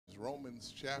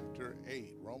Romans chapter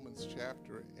 8. Romans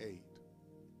chapter 8.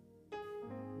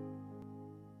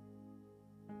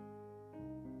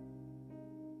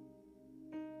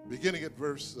 Beginning at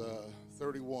verse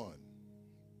 31.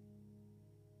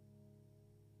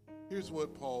 Here's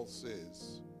what Paul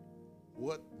says.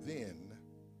 What then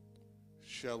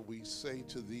shall we say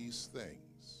to these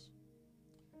things?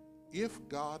 If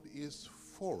God is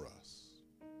for us,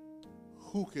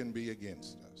 who can be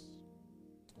against us?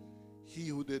 He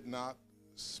who did not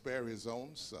spare his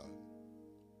own son,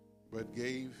 but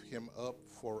gave him up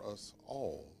for us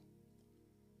all,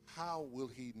 how will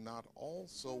he not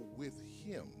also with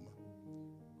him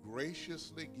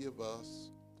graciously give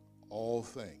us all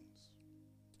things?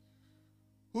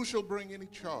 Who shall bring any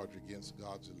charge against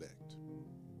God's elect?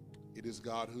 It is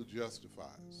God who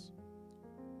justifies.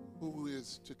 Who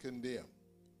is to condemn?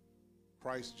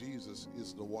 Christ Jesus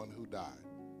is the one who died.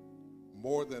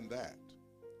 More than that,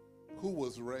 who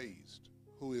was raised,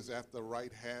 who is at the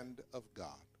right hand of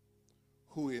God,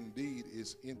 who indeed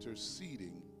is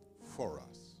interceding for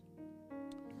us.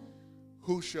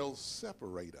 Who shall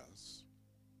separate us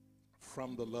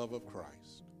from the love of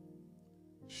Christ?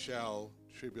 Shall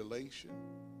tribulation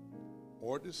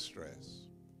or distress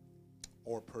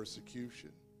or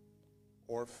persecution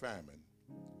or famine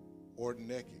or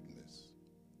nakedness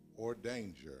or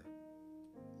danger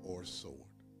or sword?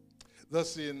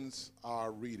 Thus ends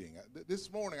our reading.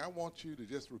 This morning I want you to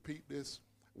just repeat this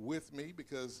with me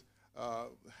because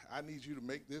I need you to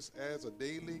make this as a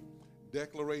daily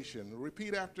declaration.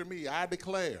 Repeat after me. I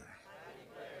declare,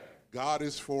 God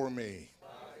is for me.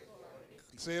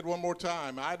 Say it one more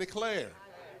time. I declare,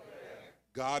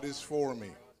 God is for me.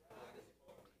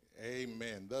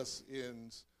 Amen. Thus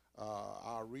ends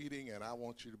our reading, and I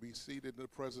want you to be seated in the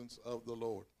presence of the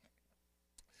Lord.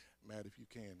 Matt, if you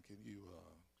can you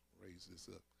raise this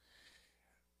up?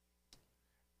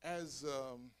 As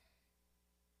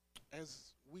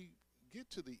we get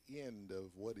to the end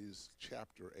of what is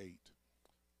chapter 8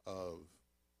 of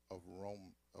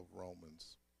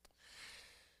Romans,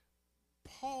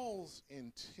 Paul's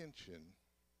intention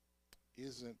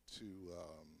isn't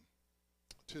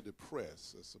to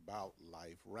depress us about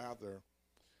life. Rather,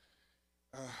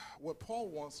 what Paul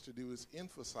wants to do is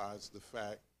emphasize the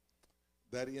fact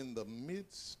that in the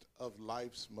midst of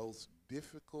life's most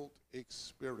difficult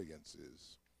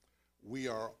experiences, we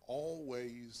are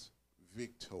always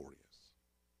victorious.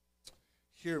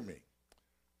 Hear me.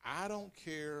 I don't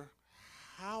care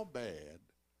how bad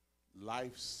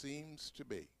life seems to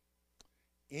be.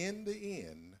 In the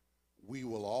end, we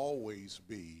will always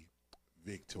be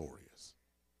victorious.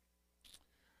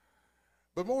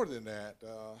 But more than that,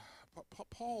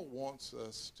 Paul wants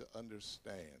us to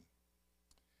understand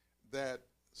that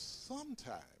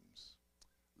sometimes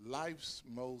life's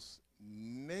most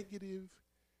negative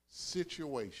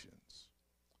situations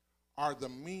are the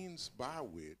means by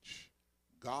which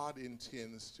God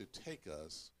intends to take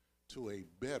us to a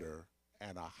better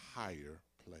and a higher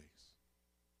place.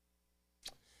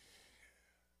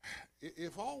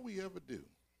 If all we ever do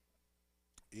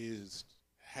is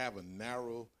have a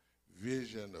narrow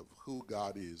vision of who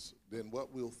God is, then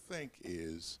what we'll think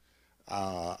is,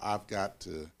 I've got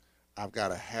to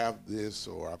have this,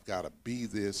 or I've got to be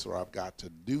this, or I've got to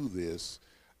do this.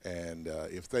 And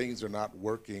if things are not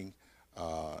working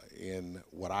in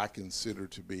what I consider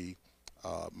to be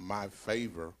my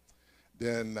favor,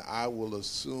 then I will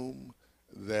assume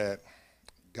that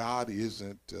God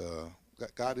isn't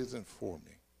for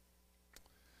me.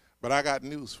 But I got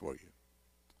news for you.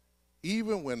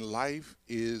 Even when life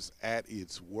is at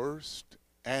its worst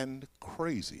and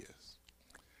craziest,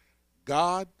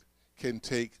 God can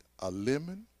take a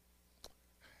lemon,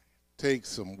 take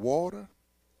some water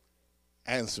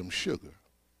and some sugar,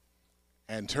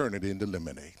 and turn it into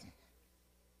lemonade.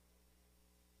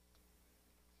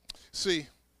 See,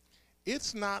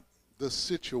 it's not the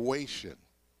situation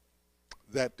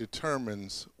that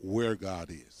determines where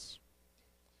God is.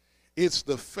 It's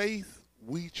the faith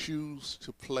we choose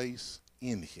to place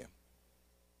in him.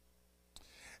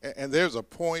 And there's a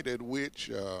point at which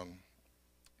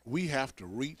we have to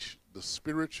reach the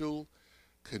spiritual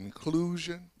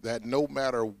conclusion that no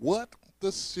matter what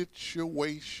the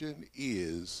situation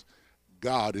is,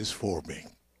 God is for me.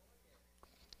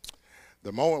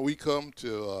 The moment we come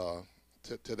to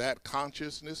that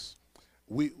consciousness,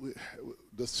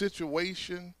 the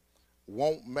situation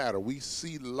won't matter. We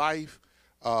see life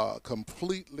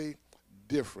completely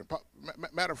different.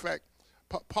 Matter of fact,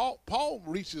 Paul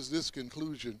reaches this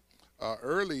conclusion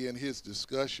early in his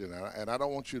discussion, and I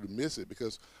don't want you to miss it,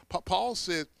 because Paul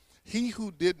said, he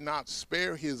who did not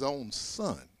spare his own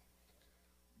son,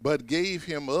 but gave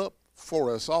him up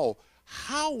for us all,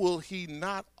 how will he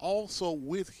not also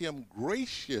with him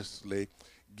graciously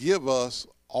give us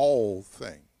all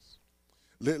things?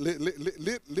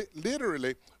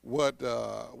 Literally, what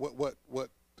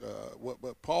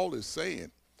Paul is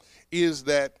saying is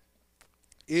that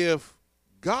if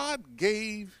God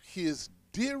gave his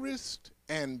dearest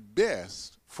and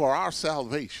best for our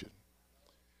salvation,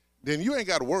 then you ain't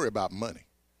got to worry about money.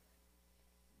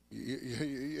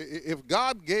 If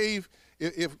God gave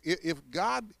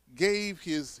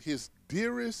his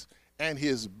dearest and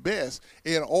his best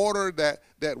in order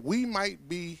that we might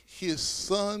be his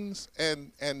sons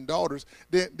and daughters,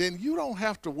 then you don't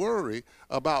have to worry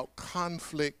about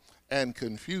conflict and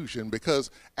confusion, because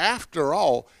after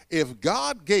all, if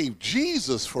God gave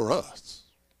Jesus for us,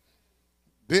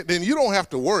 then you don't have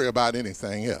to worry about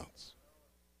anything else.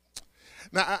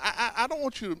 Now, I don't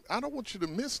want you to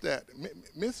miss that,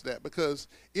 because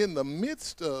in the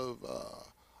midst of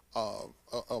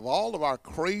all of our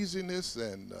craziness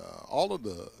and all of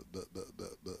the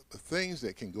things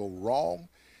that can go wrong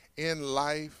in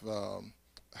life,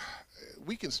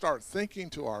 we can start thinking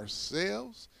to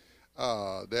ourselves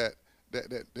that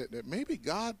maybe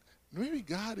God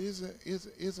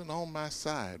isn't on my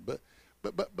side. But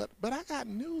I got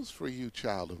news for you,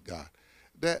 child of God.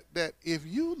 That if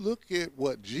you look at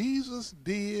what Jesus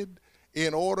did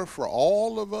in order for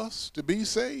all of us to be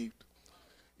saved,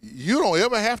 you don't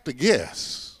ever have to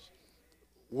guess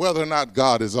whether or not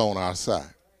God is on our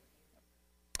side.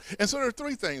 And so there are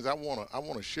three things I want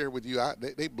to share with you.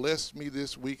 They blessed me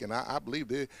this week, and I believe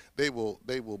they will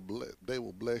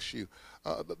bless you.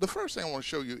 The first thing I want to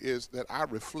show you is that I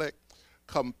reflect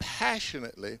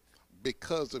compassionately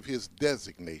because of his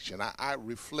designation. I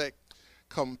reflect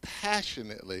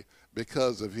compassionately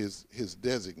because of his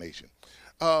designation.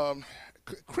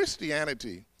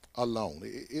 Christianity alone,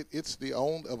 it's the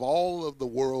only of all of the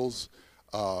world's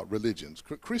religions.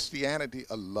 Christianity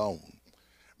alone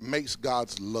makes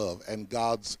God's love and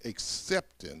God's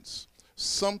acceptance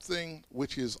something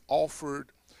which is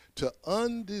offered to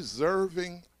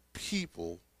undeserving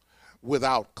people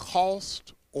without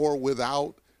cost or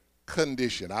without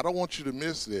condition. I don't want you to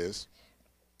miss this,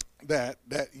 that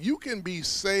you can be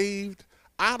saved,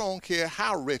 I don't care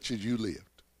how wretched you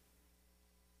lived.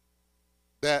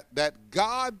 That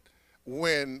God,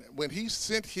 when he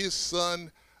sent his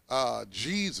son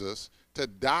Jesus to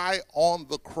die on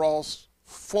the cross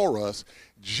for us,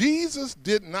 Jesus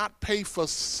did not pay for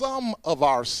some of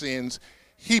our sins,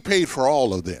 he paid for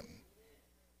all of them.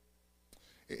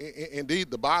 Indeed,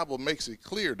 the Bible makes it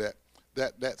clear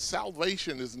that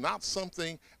salvation is not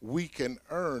something we can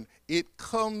earn. It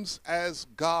comes as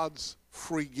God's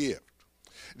free gift.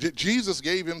 Jesus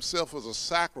gave himself as a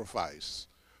sacrifice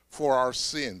for our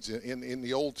sins. In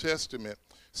the Old Testament,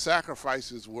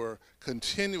 sacrifices were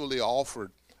continually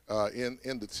offered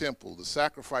in the temple. The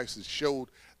sacrifices showed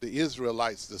the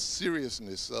Israelites the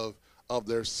seriousness of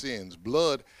their sins.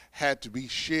 Blood had to be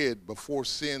shed before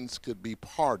sins could be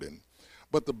pardoned.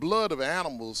 But the blood of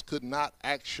animals could not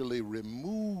actually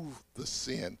remove the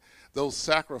sin. Those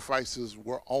sacrifices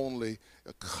were only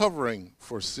a covering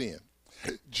for sin.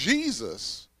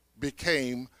 Jesus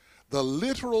became the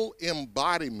literal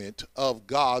embodiment of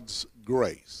God's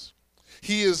grace.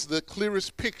 He is the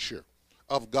clearest picture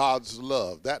of God's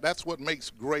love. That's what makes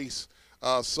grace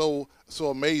so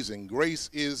amazing. Grace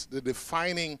is the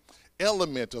defining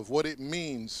element of what it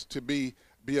means to be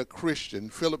a Christian.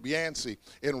 Philip Yancey,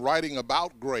 in writing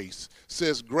about grace,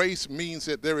 says grace means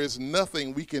that there is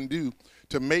nothing we can do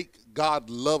to make God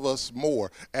love us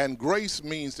more. And grace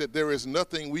means that there is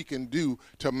nothing we can do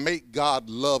to make God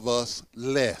love us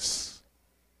less.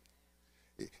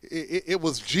 It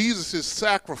was Jesus'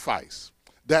 sacrifice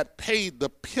that paid the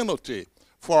penalty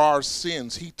for our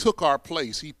sins. He took our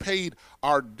place. He paid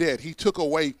our debt. He took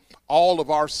away all of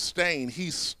our stain.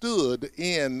 He stood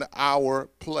in our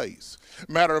place.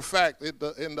 Matter of fact, in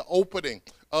the opening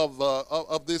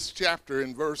of this chapter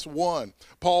in verse 1,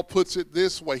 Paul puts it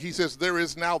this way. He says, "There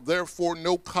is now therefore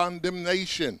no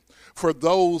condemnation for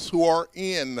those who are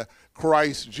in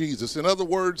Christ Jesus." In other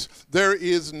words, there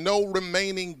is no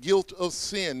remaining guilt of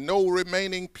sin, no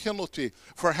remaining penalty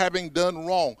for having done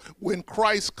wrong. When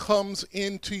Christ comes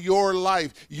into your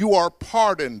life, you are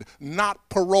pardoned, not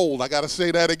paroled. I got to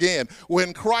say that again.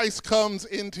 When Christ comes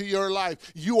into your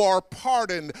life, you are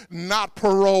pardoned, not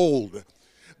paroled.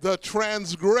 The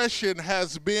transgression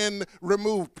has been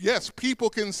removed. Yes, people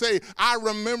can say, "I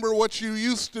remember what you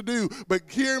used to do," but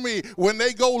hear me, when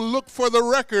they go look for the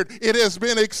record, it has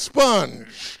been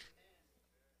expunged.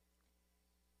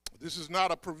 This is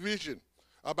not a provision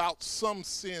about some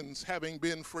sins having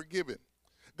been forgiven.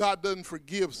 God doesn't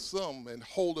forgive some and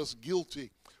hold us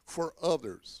guilty for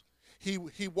others. He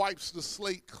wipes the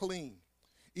slate clean.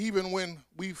 Even when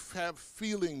we have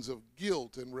feelings of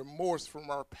guilt and remorse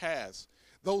from our past,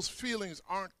 those feelings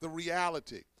aren't the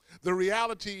reality. The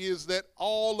reality is that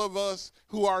all of us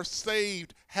who are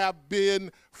saved have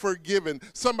been forgiven.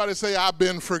 Somebody say, I've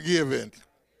been forgiven.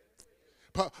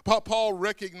 Paul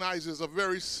recognizes a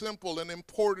very simple and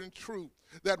important truth,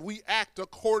 that we act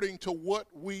according to what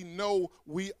we know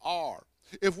we are.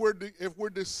 If we're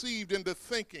deceived into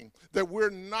thinking that we're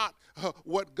not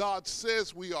what God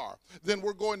says we are, then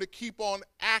we're going to keep on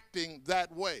acting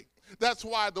that way. That's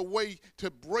why the way to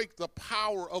break the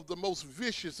power of the most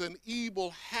vicious and evil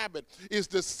habit is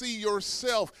to see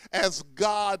yourself as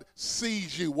God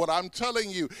sees you. What I'm telling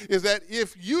you is that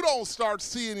if you don't start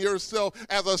seeing yourself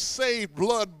as a saved,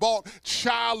 blood-bought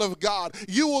child of God,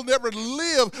 you will never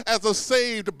live as a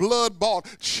saved,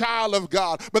 blood-bought child of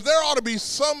God. But there ought to be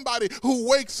somebody who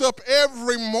wakes up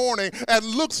every morning and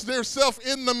looks themselves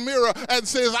in the mirror and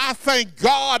says, I thank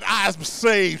God I'm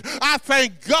saved. I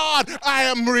thank God I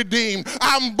am redeemed.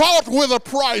 I'm bought with a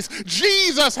price.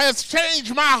 Jesus has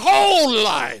changed my whole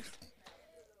life.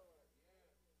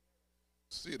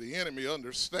 See, the enemy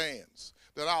understands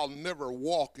that I'll never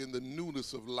walk in the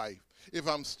newness of life if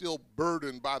I'm still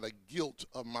burdened by the guilt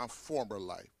of my former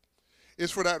life.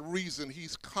 It's for that reason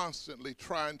he's constantly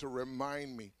trying to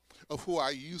remind me of who I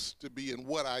used to be and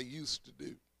what I used to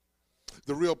do.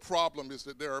 The real problem is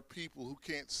that there are people who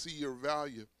can't see your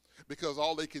value, because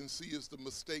all they can see is the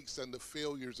mistakes and the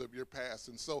failures of your past.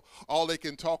 And so all they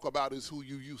can talk about is who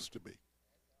you used to be.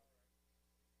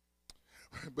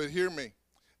 But hear me,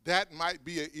 that might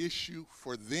be an issue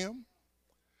for them,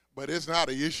 but it's not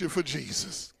an issue for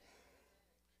Jesus.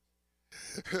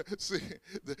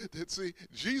 See,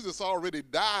 Jesus already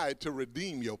died to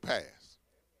redeem your past.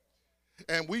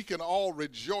 And we can all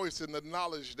rejoice in the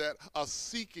knowledge that a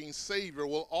seeking Savior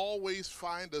will always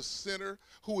find a sinner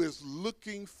who is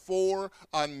looking for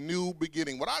a new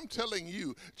beginning. What I'm telling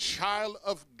you, child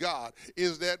of God,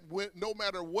 is that no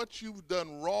matter what you've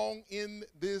done wrong in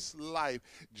this life,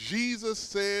 Jesus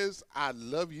says, I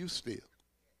love you still.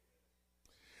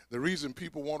 The reason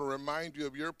people want to remind you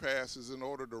of your past is in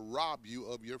order to rob you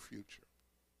of your future.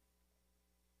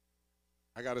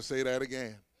 I got to say that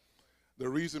again. The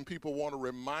reason people want to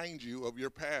remind you of your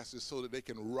past is so that they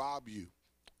can rob you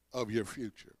of your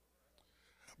future.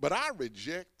 But I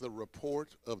reject the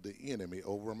report of the enemy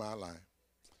over my life.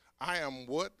 I am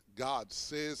what God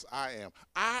says I am.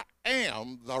 I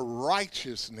am the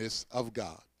righteousness of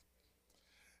God.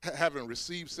 Having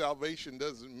received salvation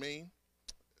doesn't mean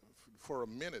for a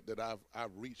minute that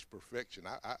I've reached perfection.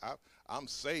 I'm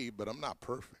saved, but I'm not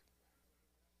perfect.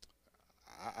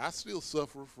 I still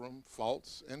suffer from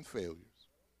faults and failures.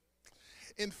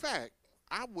 In fact,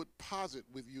 I would posit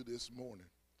with you this morning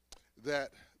that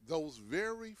those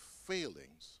very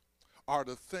failings are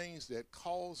the things that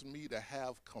cause me to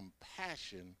have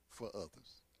compassion for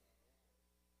others.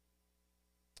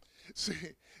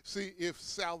 See, if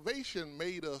salvation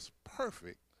made us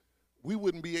perfect, we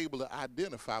wouldn't be able to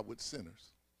identify with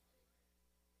sinners,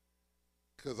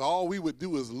 because all we would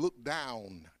do is look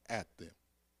down at them.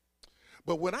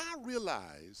 But when I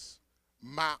realize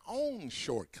my own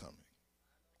shortcoming,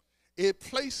 it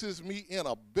places me in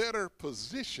a better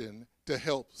position to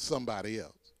help somebody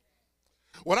else.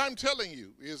 What I'm telling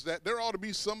you is that there ought to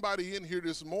be somebody in here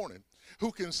this morning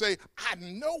who can say, I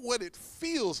know what it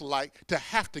feels like to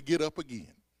have to get up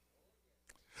again.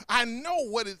 I know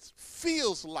what it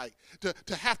feels like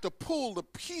to have to pull the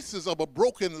pieces of a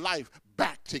broken life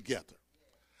back together.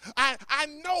 I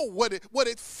know what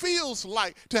it feels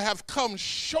like to have come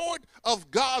short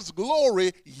of God's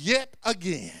glory yet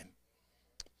again.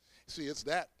 See, it's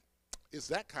that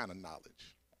kind of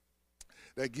knowledge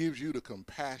that gives you the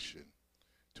compassion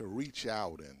to reach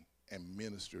out and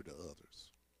minister to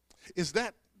others. It's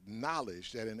that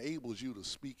knowledge that enables you to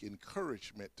speak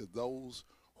encouragement to those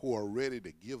who are ready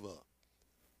to give up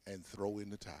and throw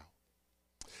in the towel.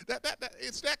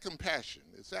 It's that compassion.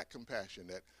 It's that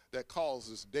compassion that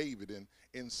causes David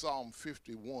in Psalm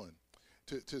 51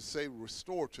 to say,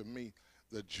 restore to me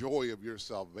the joy of your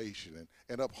salvation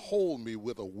and uphold me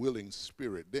with a willing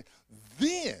spirit.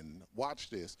 Then, watch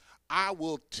this, I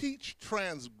will teach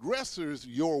transgressors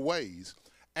your ways,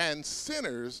 and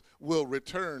sinners will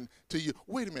return to you.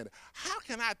 Wait a minute. How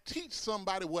can I teach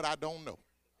somebody what I don't know?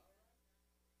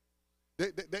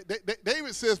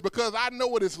 David says, because I know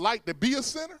what it's like to be a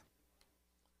sinner,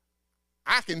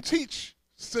 I can teach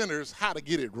sinners how to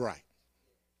get it right.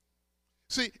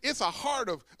 See, it's a heart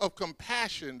of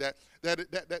compassion that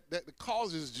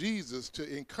causes Jesus to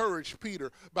encourage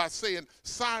Peter by saying,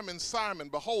 Simon, Simon,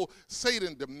 behold,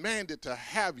 Satan demanded to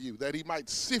have you, that he might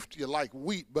sift you like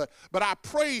wheat. But I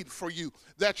prayed for you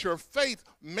that your faith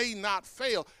may not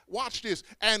fail. Watch this.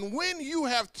 And when you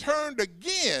have turned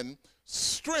again,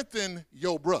 strengthen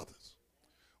your brothers.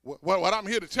 What I'm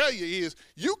here to tell you is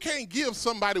you can't give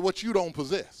somebody what you don't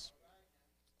possess.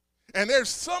 And there's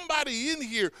somebody in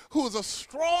here who is a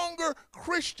stronger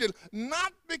Christian,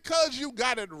 not because you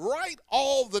got it right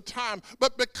all the time,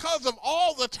 but because of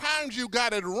all the times you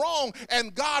got it wrong,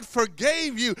 and God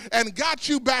forgave you and got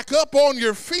you back up on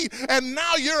your feet, and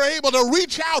now you're able to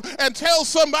reach out and tell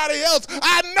somebody else,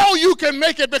 I know you can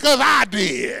make it because I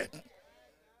did.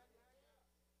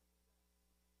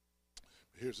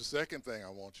 Here's the second thing I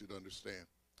want you to understand.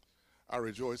 I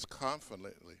rejoice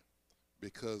confidently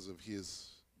because of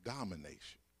his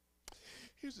domination.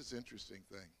 Here's this interesting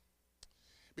thing.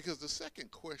 Because the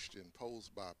second question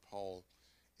posed by Paul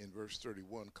in verse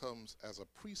 31 comes as a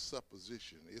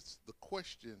presupposition. It's the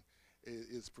question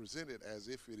is presented as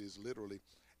if it is literally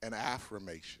an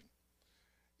affirmation.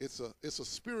 It's a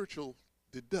spiritual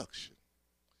deduction.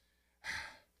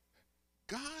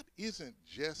 God isn't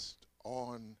just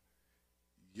on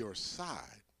your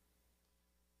side.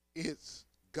 It's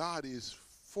God is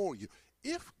for you.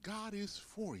 If God is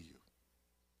for you,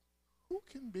 who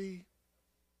can be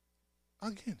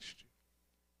against you?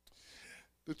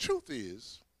 The truth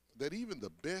is that even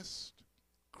the best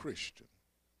Christian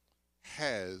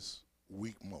has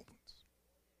weak moments.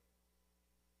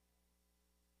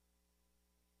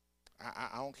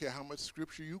 I don't care how much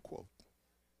scripture you quote.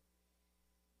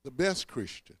 The best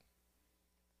Christian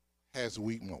has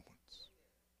weak moments.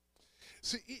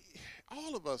 See,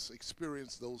 all of us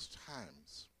experience those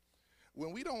times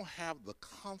when we don't have the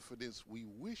confidence we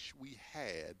wish we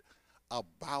had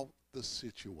about the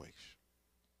situation.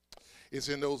 It's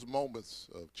in those moments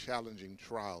of challenging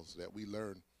trials that we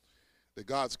learn that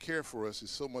God's care for us is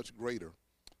so much greater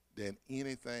than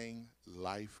anything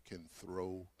life can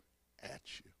throw at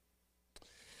you.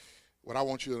 What I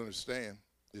want you to understand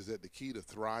is that the key to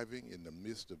thriving in the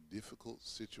midst of difficult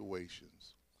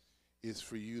situations is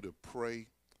for you to pray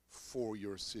for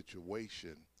your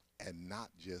situation and not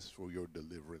just for your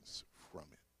deliverance from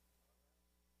it.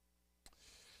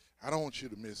 I don't want you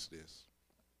to miss this,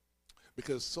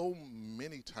 because so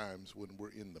many times when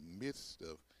we're in the midst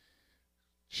of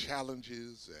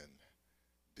challenges and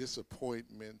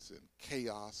disappointments and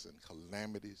chaos and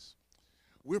calamities,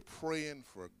 we're praying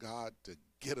for God to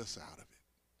get us out of it.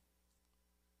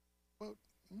 Well,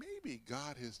 maybe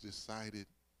God has decided,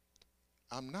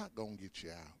 I'm not going to get you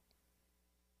out,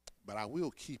 but I will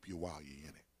keep you while you're in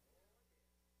it.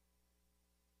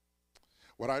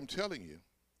 What I'm telling you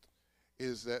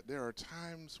is that there are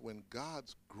times when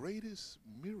God's greatest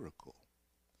miracle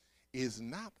is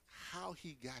not how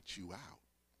he got you out,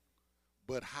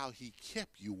 but how he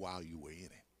kept you while you were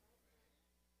in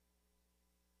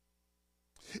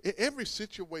it. Every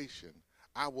situation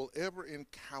I will ever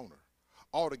encounter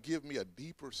ought to give me a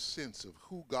deeper sense of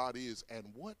who God is and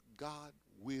what God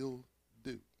will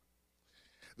do.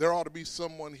 There ought to be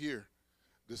someone here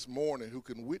this morning who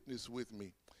can witness with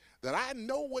me that I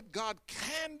know what God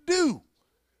can do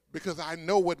because I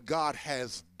know what God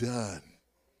has done.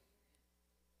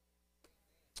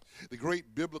 The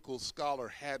great biblical scholar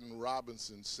Haddon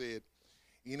Robinson said,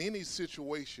 in any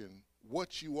situation,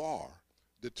 what you are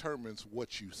determines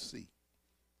what you see.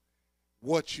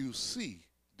 What you see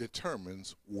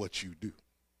determines what you do.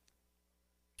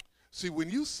 See, when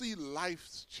you see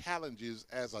life's challenges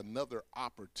as another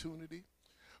opportunity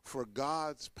for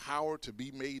God's power to be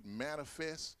made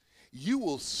manifest, you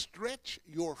will stretch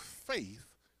your faith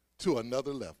to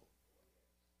another level.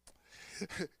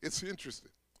 It's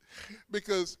interesting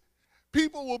because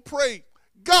people will pray,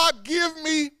 God, give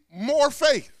me more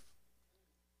faith.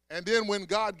 And then when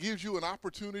God gives you an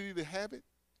opportunity to have it,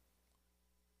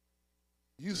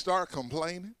 you start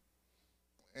complaining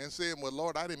and saying, well,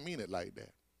 Lord, I didn't mean it like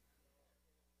that.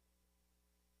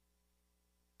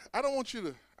 I don't want you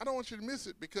to miss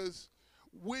it, because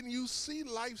when you see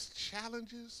life's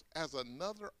challenges as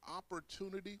another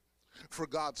opportunity for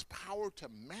God's power to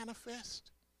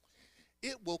manifest,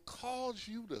 it will cause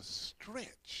you to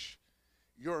stretch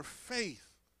your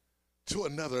faith to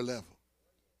another level.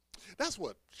 That's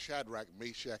what Shadrach,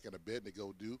 Meshach, and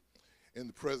Abednego do in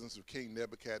the presence of King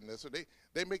Nebuchadnezzar.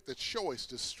 They make the choice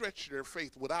to stretch their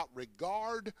faith without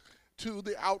regard to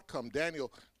the outcome.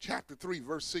 Daniel chapter 3,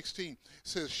 verse 16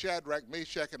 says, Shadrach,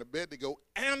 Meshach, and Abednego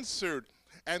answered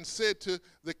and said to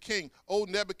the king, O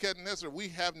Nebuchadnezzar, we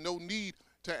have no need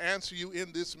to answer you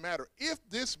in this matter. If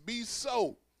this be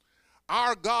so,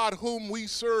 our God whom we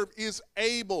serve is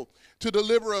able to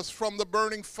deliver us from the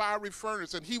burning fiery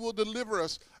furnace, and he will deliver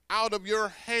us out of your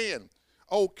hand,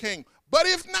 O king. But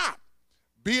if not,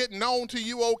 be it known to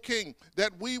you, O king,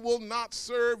 that we will not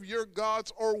serve your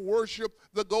gods or worship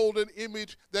the golden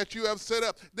image that you have set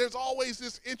up. There's always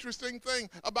this interesting thing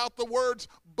about the words,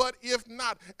 but if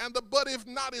not. And the but if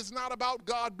not is not about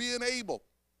God being able,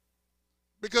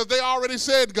 because they already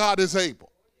said God is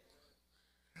able.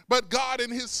 But God in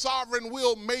his sovereign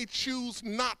will may choose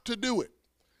not to do it.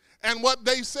 And what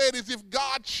they said is if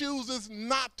God chooses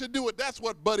not to do it, that's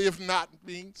what but if not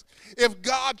means. If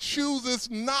God chooses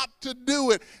not to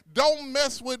do it, don't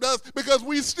mess with us, because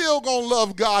we still going to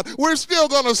love God. We're still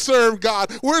going to serve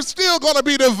God. We're still going to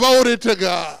be devoted to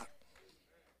God.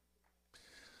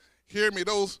 Hear me,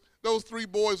 those three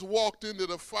boys walked into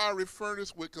the fiery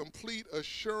furnace with complete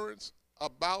assurance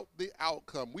about the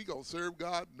outcome. We going to serve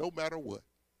God no matter what.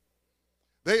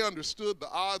 They understood the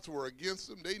odds were against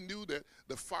them. They knew that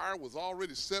the fire was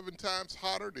already 7 times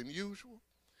hotter than usual.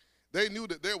 They knew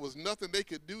that there was nothing they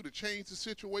could do to change the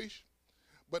situation.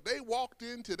 But they walked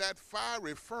into that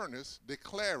fiery furnace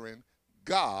declaring,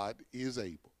 God is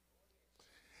able.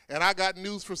 And I got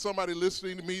news for somebody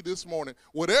listening to me this morning.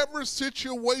 Whatever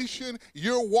situation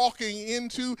you're walking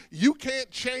into, you can't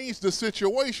change the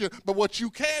situation, but what you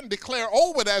can declare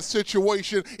over that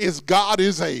situation is God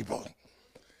is able.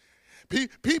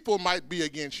 People might be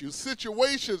against you.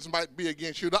 Situations might be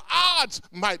against you. The odds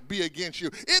might be against you.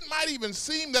 It might even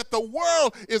seem that the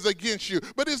world is against you.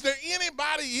 But is there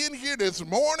anybody in here this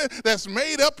morning that's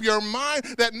made up your mind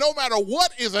that no matter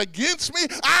what is against me,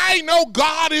 I know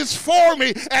God is for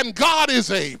me and God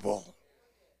is able?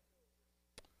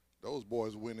 Those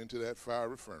boys went into that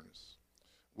fiery furnace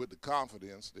with the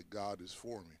confidence that God is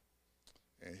for me.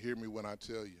 And hear me when I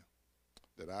tell you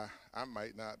that I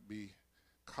might not be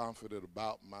confident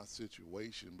about my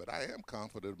situation, but I am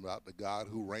confident about the God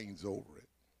who reigns over it.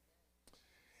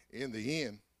 In the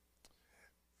end,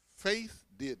 faith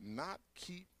did not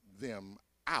keep them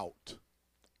out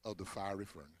of the fiery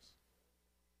furnace.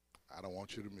 I don't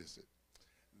want you to miss it.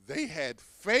 They had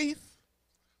faith,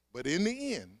 but in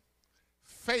the end,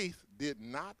 faith did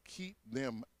not keep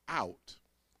them out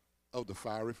of the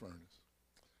fiery furnace.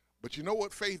 But you know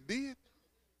what faith did?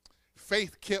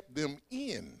 Faith kept them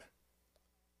in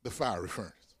the fiery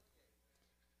furnace.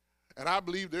 And I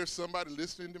believe there's somebody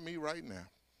listening to me right now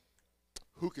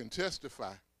who can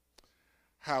testify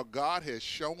how God has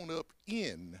shown up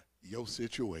in your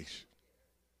situation.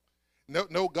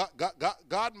 No,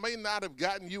 God may not have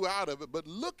gotten you out of it, but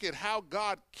look at how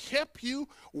God kept you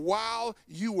while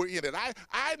you were in it.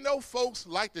 I know folks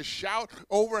like to shout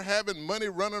over having money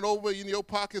running over in your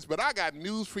pockets, but I got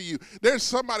news for you. There's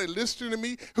somebody listening to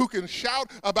me who can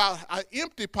shout about an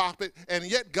empty pocket, and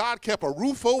yet God kept a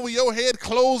roof over your head,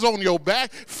 clothes on your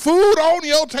back, food on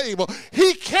your table.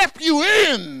 He kept you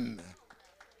in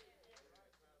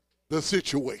the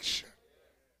situation.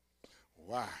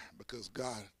 Why? Because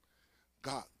God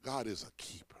is a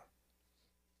keeper.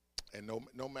 And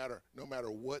no matter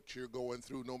what you're going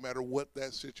through, no matter what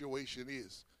that situation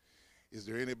is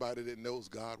there anybody that knows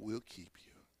God will keep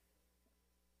you?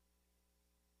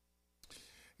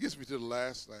 Gets me to the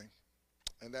last thing,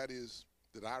 and that is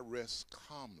that I rest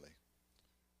calmly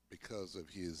because of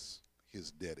his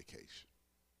dedication.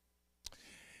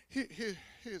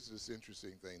 Here's this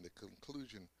interesting thing, the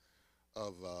conclusion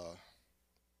of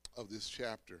this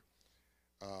chapter.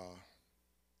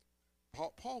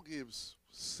 Paul gives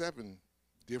 7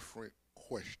 different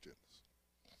questions,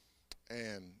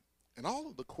 and all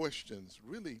of the questions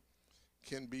really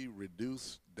can be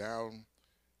reduced down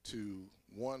to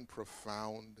one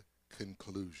profound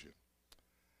conclusion,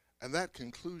 and that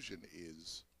conclusion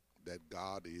is that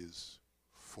God is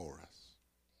for us.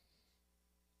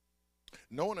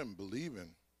 Knowing and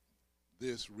believing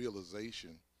this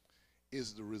realization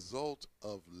is the result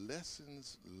of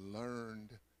lessons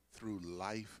learned through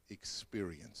life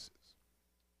experiences.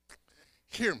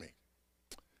 Hear me.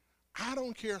 I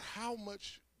don't care how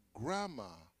much grandma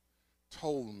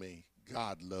told me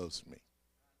God loves me.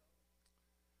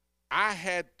 I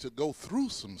had to go through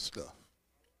some stuff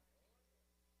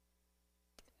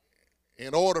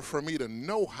in order for me to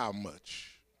know how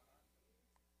much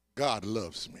God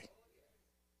loves me.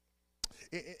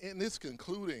 In this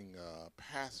concluding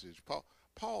passage,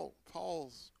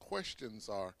 Paul's questions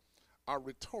are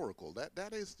rhetorical.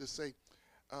 That is to say,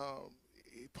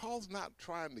 Paul's not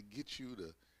trying to get you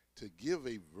to give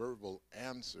a verbal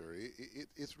answer.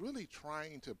 It's really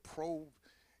trying to probe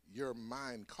your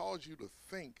mind, cause you to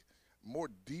think more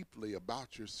deeply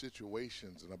about your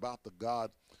situations and about the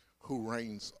God who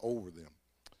reigns over them.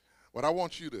 What I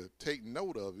want you to take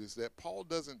note of is that Paul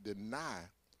doesn't deny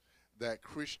that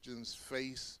Christians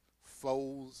face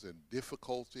foes and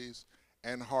difficulties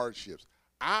and hardships.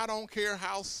 I don't care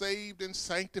how saved and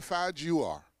sanctified you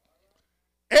are.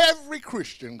 Every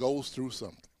Christian goes through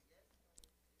something.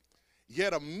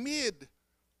 Yet amid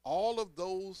all of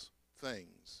those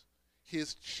things,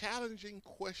 his challenging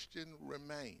question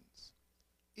remains: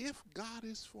 if God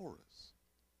is for us,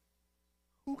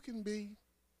 who can be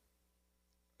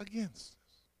against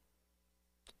us?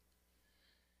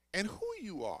 And who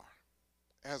you are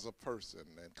as a person,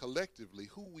 and collectively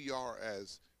who we are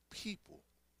as people,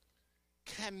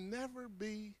 can never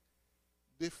be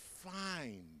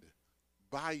defined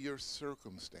by your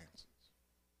circumstances.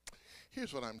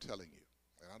 Here's what I'm telling you,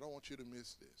 and I don't want you to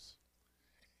miss this.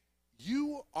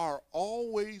 You are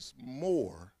always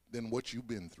more than what you've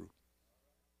been through.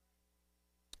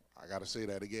 I got to say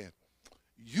that again.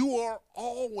 You are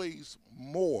always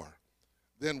more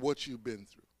than what you've been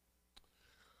through.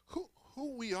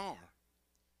 Who we are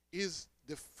is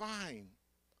defined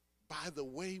by the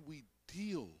way we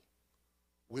deal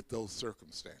with those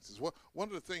circumstances. One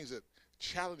of the things that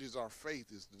challenges our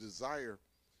faith is the desire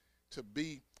to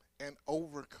be an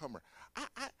overcomer.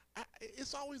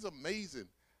 It's always amazing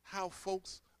how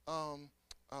folks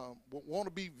want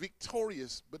to be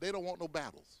victorious, but they don't want no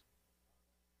battles.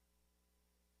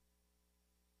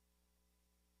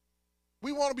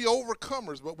 We want to be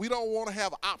overcomers, but we don't want to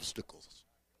have obstacles.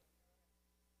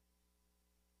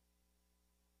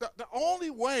 The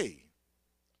only way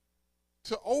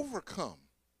to overcome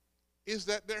is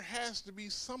that there has to be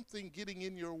something getting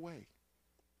in your way.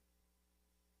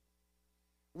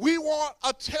 We want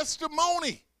a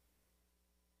testimony.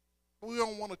 We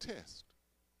don't want a test.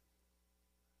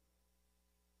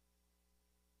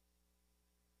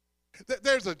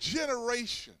 There's a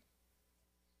generation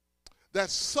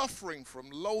that's suffering from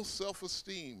low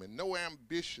self-esteem and no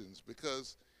ambitions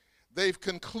because they've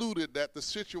concluded that the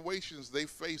situations they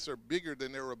face are bigger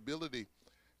than their ability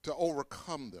to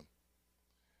overcome them.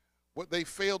 What they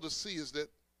fail to see is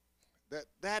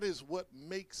that is what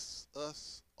makes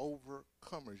us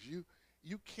overcomers.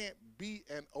 You can't be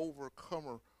an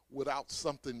overcomer without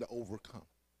something to overcome.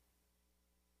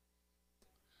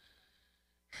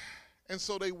 And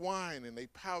so they whine and they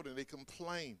pout and they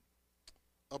complain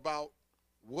about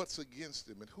what's against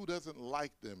them and who doesn't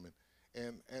like them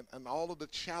and all of the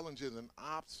challenges and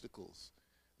obstacles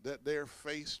that they're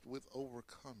faced with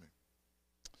overcoming.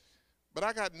 But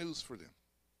I got news for them,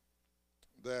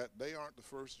 that they aren't the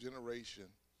first generation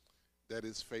that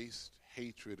has faced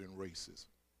hatred and racism.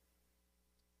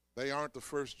 They aren't the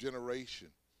first generation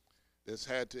that's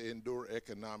had to endure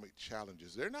economic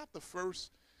challenges. They're not the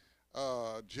first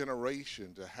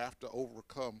generation to have to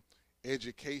overcome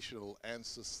educational and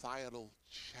societal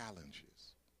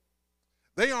challenges.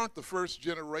 They aren't the first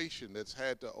generation that's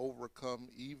had to overcome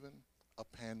even a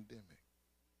pandemic.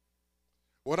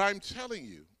 What I'm telling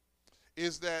you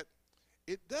is that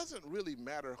it doesn't really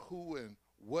matter who and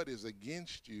what is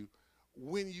against you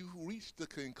when you reach the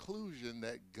conclusion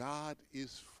that God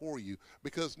is for you.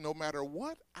 Because no matter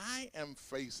what I am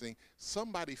facing,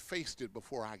 somebody faced it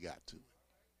before I got to it.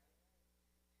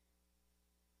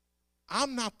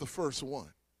 I'm not the first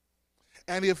one.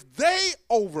 And if they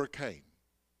overcame,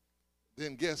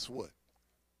 then guess what?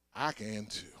 I can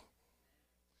too.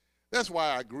 That's why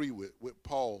I agree with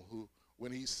Paul, who,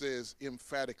 when he says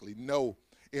emphatically, no,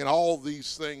 in all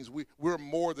these things, we're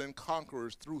more than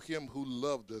conquerors through him who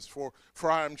loved us. For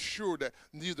I am sure that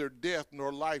neither death,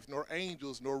 nor life, nor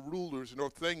angels, nor rulers, nor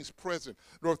things present,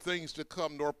 nor things to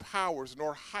come, nor powers,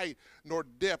 nor height, nor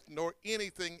depth, nor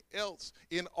anything else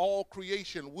in all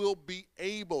creation will be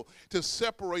able to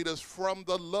separate us from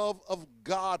the love of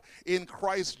God in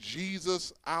Christ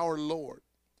Jesus our Lord.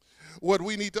 What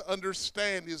we need to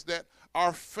understand is that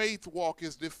our faith walk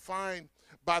is defined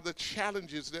by the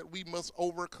challenges that we must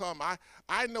overcome.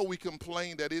 I know we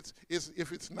complain that it's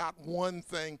if it's not one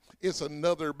thing, it's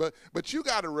another, but you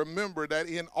got to remember that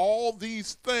in all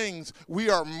these things, we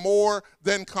are more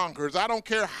than conquerors. I don't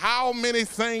care how many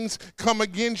things come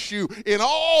against you. In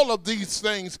all of these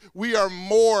things, we are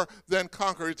more than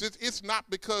conquerors. It's not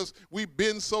because we've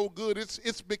been so good.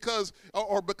 It's because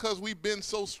we've been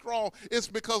so strong. It's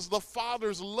because the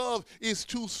Father's love is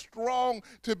too strong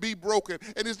to be broken.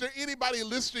 And is there anybody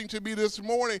listening to me this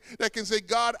morning that can say,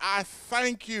 God, I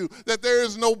thank you that there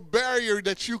is no barrier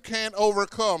that you can't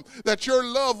overcome, that your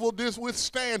love will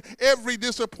withstand every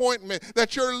disappointment,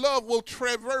 that your love will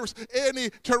traverse any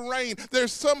terrain.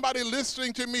 There's somebody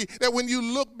listening to me that when you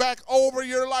look back over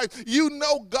your life, you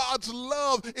know God's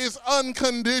love is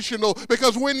unconditional,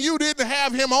 because when you didn't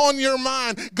have him on your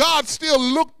mind, God still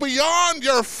looked beyond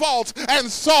your faults and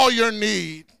saw your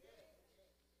need.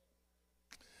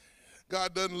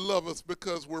 God doesn't love us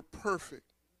because we're perfect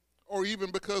or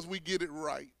even because we get it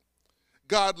right.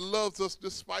 God loves us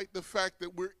despite the fact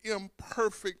that we're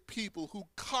imperfect people who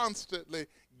constantly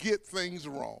get things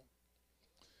wrong.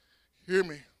 Hear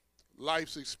me.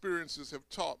 Life's experiences have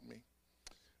taught me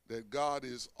that God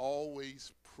is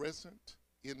always present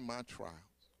in my trials.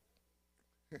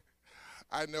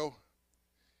 I know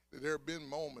that there have been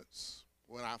moments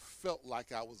when I felt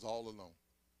like I was all alone.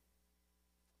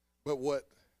 But what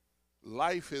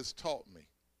life has taught me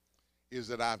is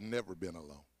that I've never been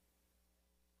alone.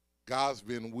 God's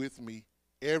been with me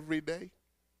every day,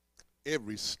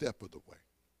 every step of the way.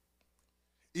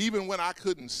 Even when I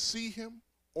couldn't see him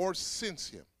or sense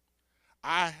him,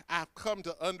 I've come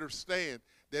to understand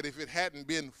that if it hadn't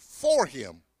been for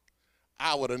him,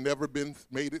 I would have never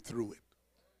made it through it.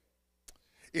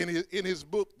 In his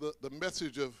book, The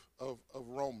Message of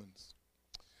Romans,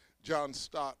 John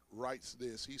Stott writes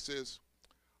this. He says,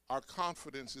 our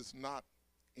confidence is not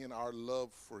in our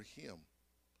love for him,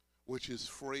 which is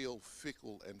frail,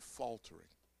 fickle, and faltering,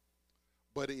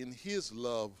 but in his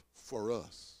love for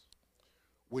us,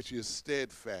 which is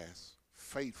steadfast,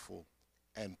 faithful,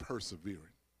 and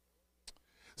persevering.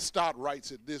 Stott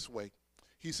writes it this way.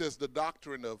 He says the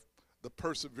doctrine of the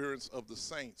perseverance of the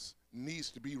saints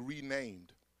needs to be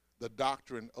renamed the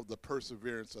doctrine of the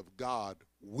perseverance of God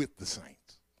with the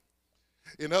saints.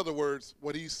 In other words,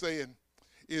 what he's saying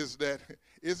is that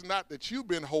it's not that you've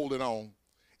been holding on,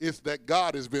 it's that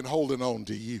God has been holding on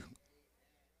to you.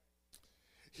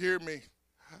 Hear me.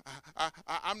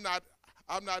 I'm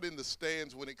not in the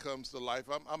stands when it comes to life.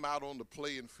 I'm out on the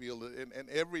playing field, and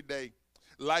every day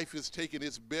life is taking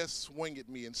its best swing at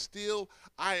me, and still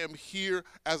I am here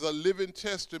as a living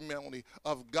testimony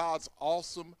of God's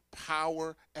awesome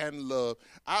power and love.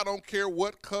 I don't care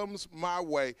what comes my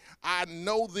way. I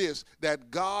know this, that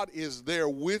God is there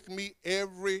with me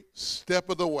every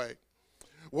step of the way.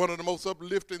 One of the most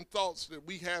uplifting thoughts that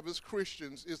we have as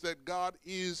Christians is that God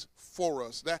is for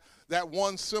us. That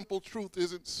one simple truth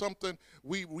isn't something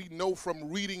we know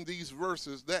from reading these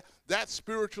verses. That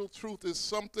spiritual truth is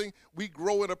something we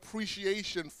grow in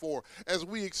appreciation for as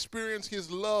we experience his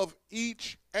love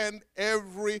each and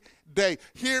every day.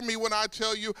 Hear me when I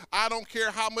tell you, I don't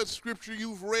care how much scripture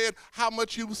you've read, how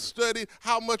much you've studied,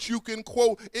 how much you can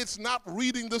quote. It's not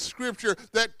reading the scripture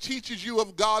that teaches you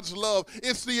of God's love.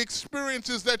 It's the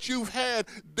experiences that you've had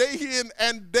day in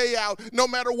and day out. No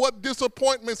matter what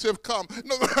disappointments have come,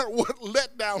 no matter what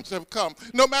letdowns have come,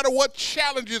 no matter what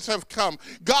challenges have come,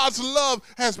 God's love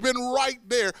has been right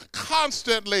there,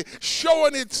 constantly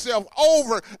showing itself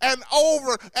over and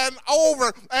over and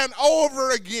over and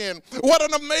over again. What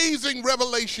an amazing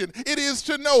revelation it is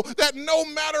to know that no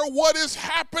matter what is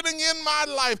happening in my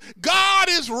life, God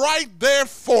is right there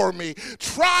for me.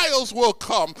 Trials will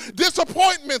come,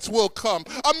 disappointments will come,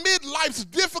 amid life's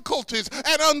difficulties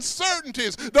and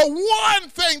uncertainties. The one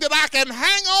thing that I can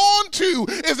hang on to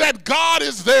is that God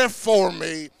is there for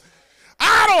me.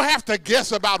 I don't have to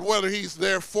guess about whether he's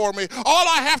there for me. All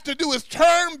I have to do is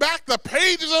turn back the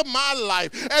pages of my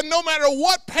life, and no matter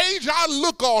what page I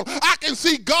look on, I can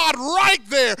see God right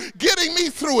there getting me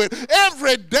through it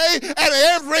every day and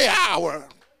every hour.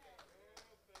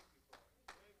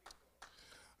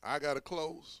 I got to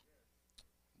close,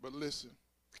 but listen,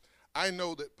 I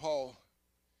know that Paul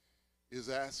is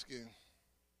asking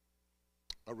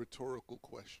a rhetorical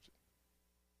question.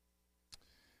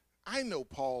 I know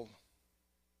Paul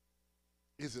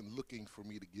isn't looking for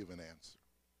me to give an answer.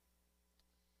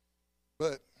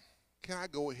 But can I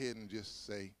go ahead and just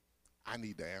say, I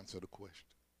need to answer the question.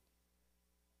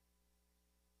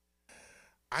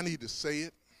 I need to say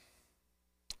it,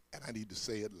 and I need to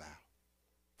say it loud.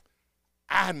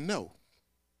 I know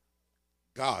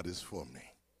God is for me.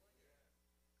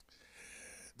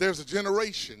 There's a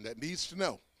generation that needs to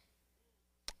know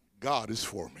God is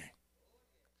for me.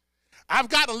 I've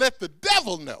got to let the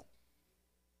devil know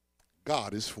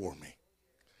God is for me.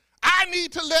 I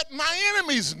need to let my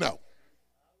enemies know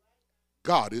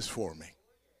God is for me.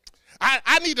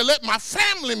 I need to let my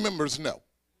family members know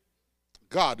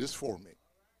God is for me.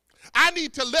 I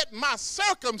need to let my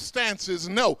circumstances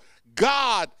know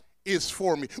God is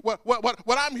for me. What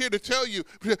I'm here to tell you,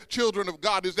 children of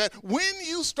God, is that when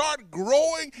you start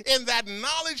growing in that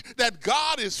knowledge that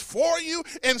God is for you,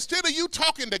 instead of you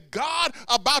talking to God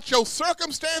about your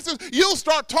circumstances, you'll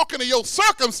start talking to your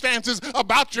circumstances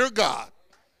about your God.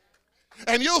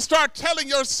 And you'll start telling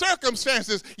your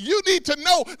circumstances, you need to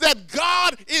know that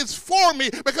God is for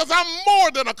me because I'm more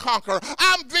than a conqueror.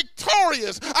 I'm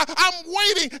victorious. I'm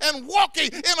waiting and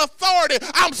walking in authority.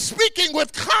 I'm speaking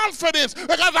with confidence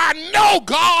because I know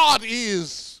God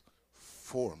is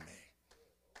for me.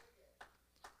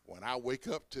 When I wake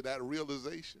up to that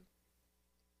realization,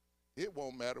 it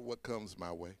won't matter what comes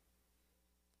my way.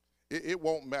 It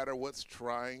won't matter what's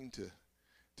trying to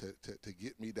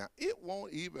get me down. It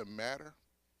won't even matter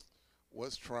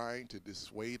what's trying to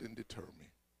dissuade and deter me.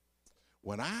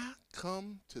 When I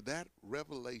come to that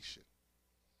revelation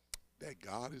that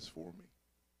God is for me,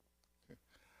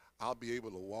 I'll be able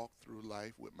to walk through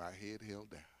life with my head held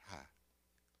down high.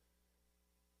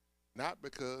 Not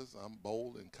because I'm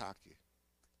bold and cocky,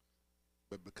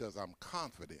 but because I'm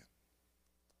confident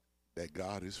that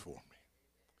God is for me.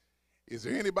 Is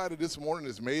there anybody this morning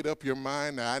that's made up your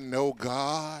mind that I know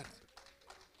God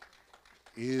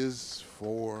is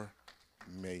for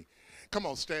me? Come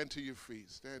on, stand to your feet.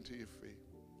 Stand to your feet.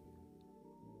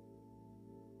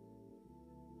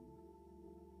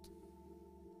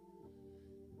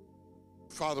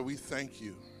 Father, we thank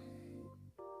you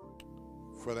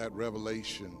for that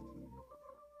revelation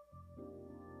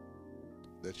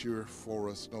that you're for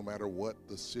us no matter what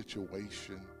the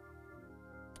situation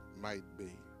might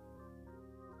be.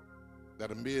 That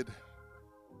amid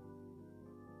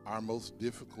our most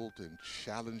difficult and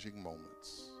challenging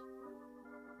moments,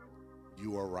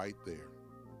 you are right there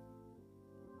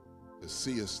to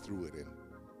see us through it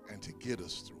and to get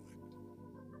us through it.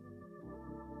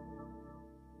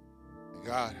 And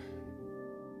God,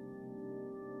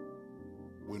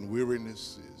 when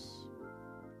weariness is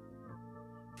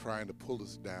trying to pull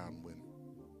us down, when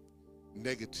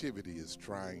negativity is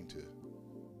trying to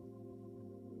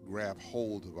grab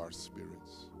hold of our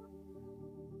spirits,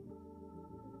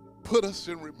 put us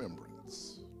in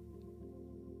remembrance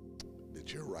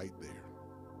that you're right there.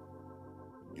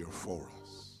 You're for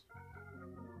us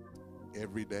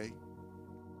every day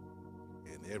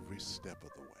and every step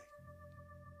of the way.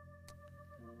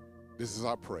 This is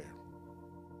our prayer.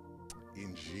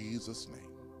 In Jesus'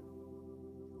 name,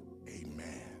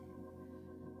 amen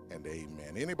and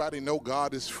amen. Anybody know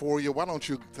God is for you? Why don't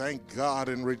you thank God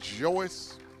and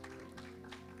rejoice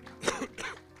that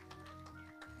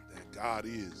God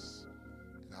is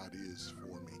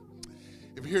for me.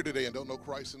 If you're here today and don't know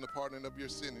Christ and the pardon of your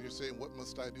sin, and you're saying, what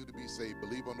must I do to be saved?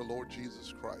 Believe on the Lord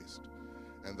Jesus Christ,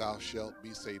 and thou shalt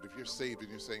be saved. If you're saved and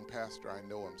you're saying, Pastor, I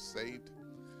know I'm saved.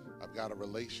 I've got a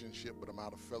relationship, but I'm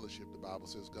out of fellowship. The Bible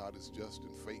says God is just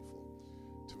and faithful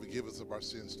to forgive us of our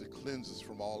sins, to cleanse us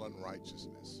from all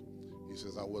unrighteousness. He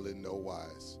says, I will in no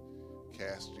wise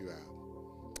cast you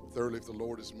out. Thirdly, if the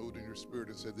Lord has moved in your spirit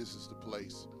and said, this is the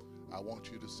place, I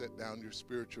want you to set down your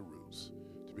spiritual roots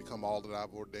to become all that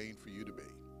I've ordained for you to be.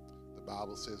 The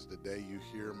Bible says, the day you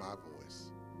hear my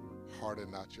voice,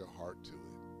 harden not your heart to it.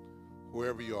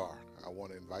 Wherever you are, I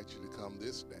want to invite you to come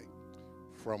this day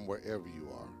from wherever you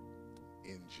are,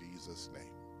 in Jesus' name.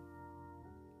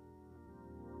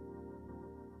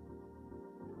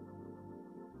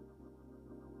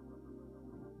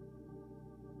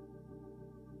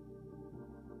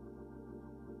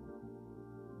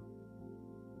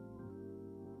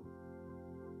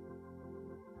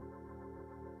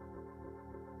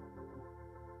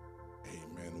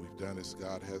 Done as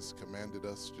God has commanded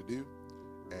us to do,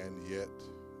 and yet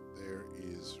there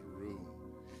is room.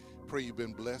 Pray you've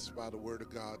been blessed by the word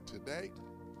of God today.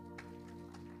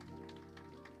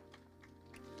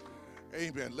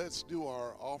 Amen. Let's do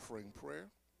our offering prayer.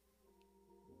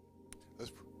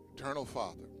 Eternal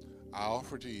Father, I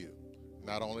offer to you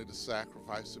not only the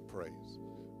sacrifice of praise,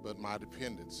 but my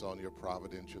dependence on your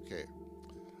providential care.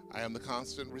 I am the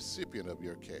constant recipient of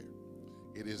your care.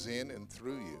 It is in and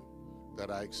through you that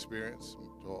I experience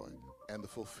joy and the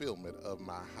fulfillment of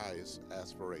my highest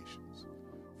aspirations.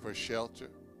 For shelter,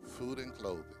 food, and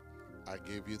clothing, I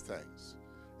give you thanks.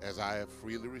 As I have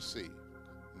freely received,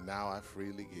 now I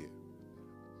freely give.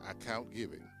 I count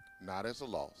giving not as a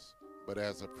loss, but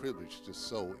as a privilege to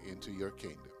sow into your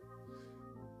kingdom.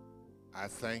 I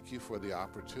thank you for the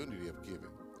opportunity of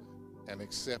giving and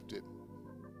accept it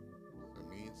as a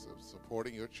means of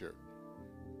supporting your church,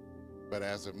 but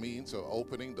as a means of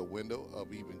opening the window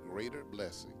of even greater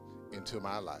blessing into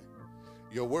my life.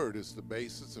 Your word is the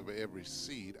basis of every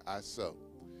seed I sow.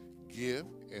 Give,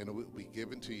 and it will be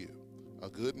given to you, a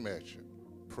good measure,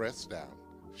 pressed down,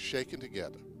 shaken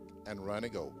together, and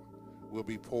running over will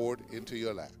be poured into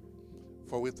your lap.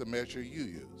 For with the measure you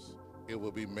use, it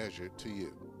will be measured to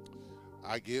you.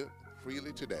 I give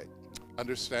freely today,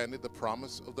 understanding the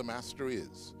promise of the Master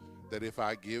is that if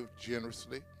I give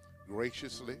generously,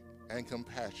 graciously, and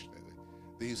compassionately,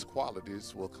 these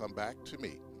qualities will come back to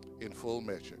me in full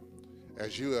measure.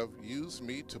 As you have used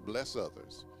me to bless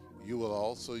others, you will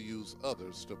also use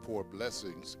others to pour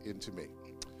blessings into me.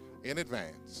 In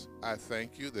advance, I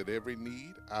thank you that every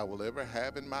need I will ever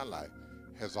have in my life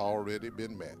has already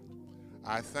been met.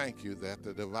 I thank you that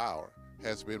the devourer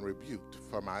has been rebuked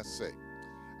for my sake.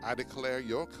 I declare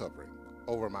your covering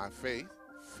over my faith,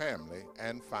 family,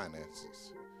 and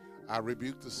finances. I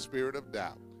rebuke the spirit of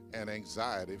doubt and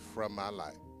anxiety from my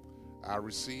life. I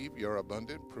receive your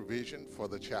abundant provision for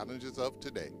the challenges of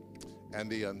today and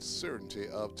the uncertainty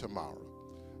of tomorrow.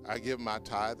 I give my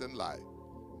tithe and life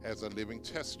as a living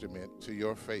testament to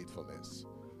your faithfulness.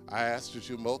 I ask that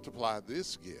you multiply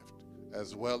this gift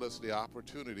as well as the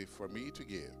opportunity for me to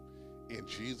give. In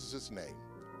Jesus' name,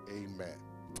 amen.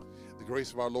 The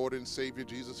grace of our Lord and Savior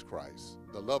Jesus Christ,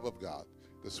 the love of God,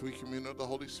 the sweet communion of the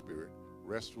Holy Spirit,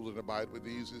 rest, rule, and abide with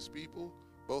these his people,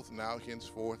 both now,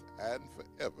 henceforth, and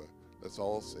forever. Let's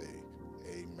all say,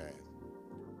 amen.